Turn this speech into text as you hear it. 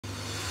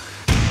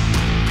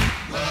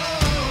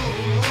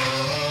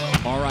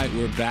right,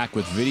 we're back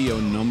with video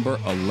number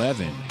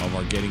 11 of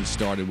our Getting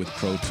Started with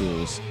Pro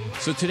Tools.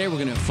 So today we're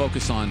going to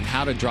focus on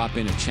how to drop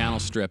in a channel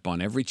strip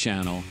on every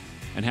channel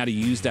and how to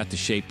use that to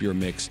shape your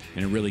mix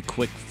in a really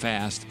quick,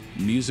 fast,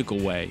 musical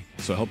way.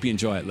 So I hope you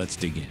enjoy it. Let's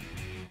dig in.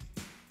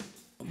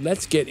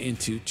 Let's get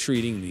into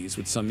treating these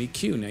with some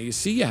EQ. Now you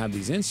see you have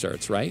these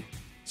inserts, right?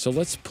 So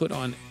let's put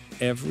on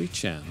every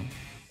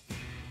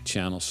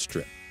channel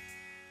strip.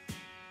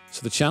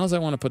 So the channels I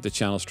want to put the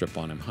channel strip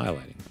on, I'm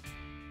highlighting.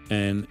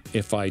 And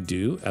if I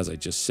do, as I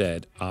just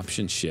said,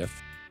 Option Shift,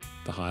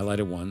 the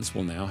highlighted ones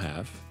will now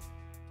have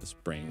this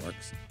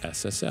Brainworks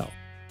SSL.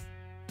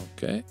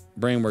 Okay,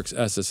 Brainworks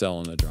SSL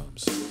on the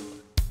drums.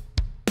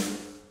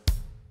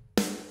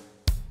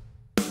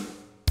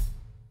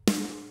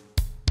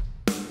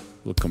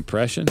 Little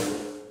compression.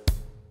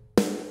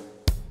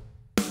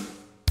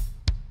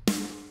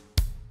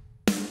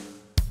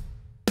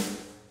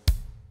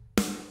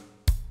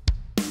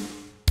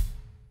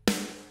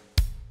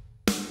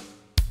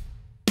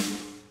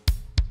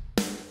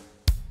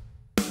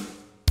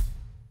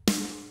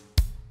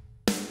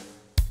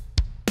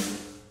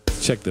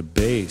 Check the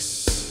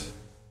bass.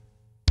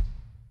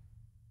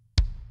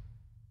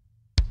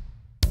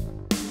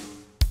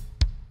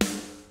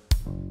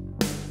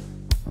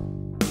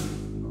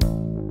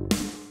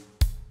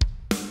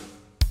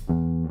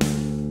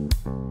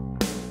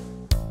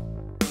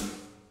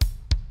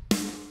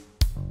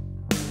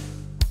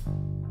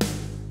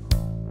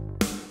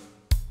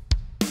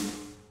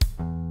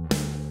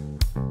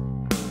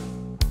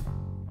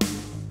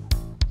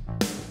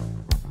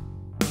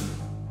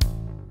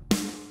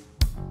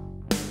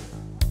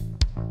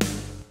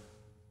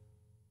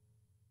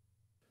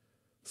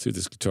 See what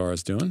this guitar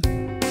is doing.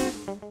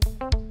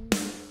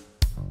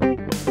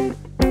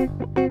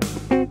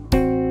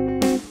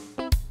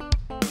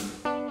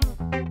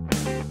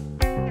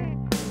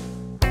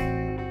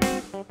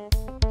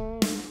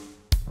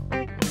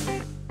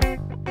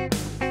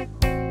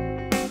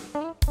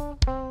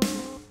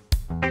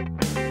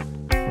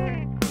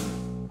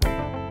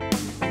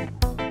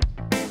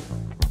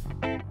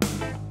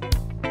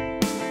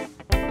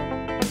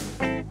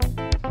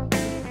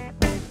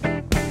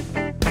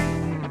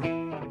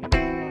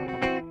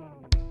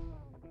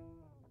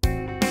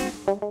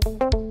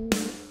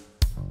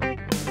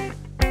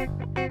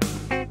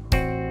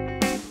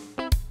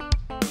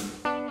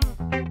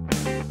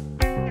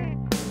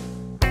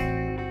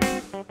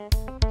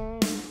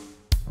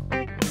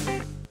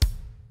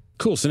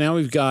 Cool, so now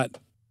we've got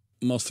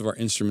most of our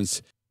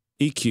instruments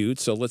EQ'd,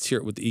 so let's hear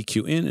it with the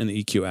EQ in and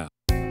the EQ out.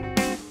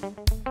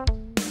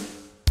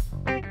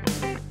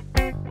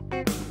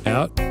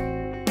 Out.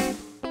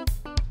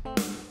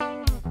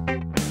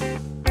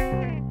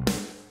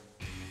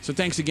 So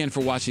thanks again for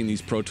watching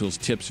these Pro Tools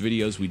tips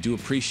videos. We do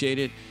appreciate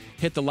it.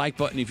 Hit the like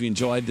button if you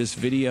enjoyed this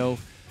video.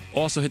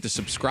 Also hit the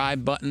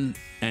subscribe button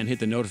and hit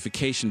the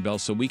notification bell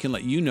so we can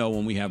let you know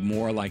when we have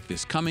more like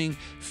this coming.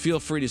 Feel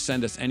free to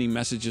send us any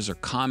messages or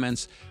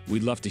comments.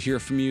 We'd love to hear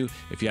from you.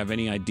 If you have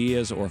any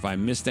ideas or if I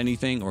missed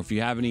anything or if you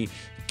have any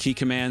key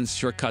commands,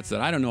 shortcuts that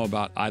I don't know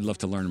about, I'd love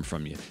to learn them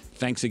from you.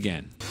 Thanks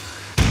again.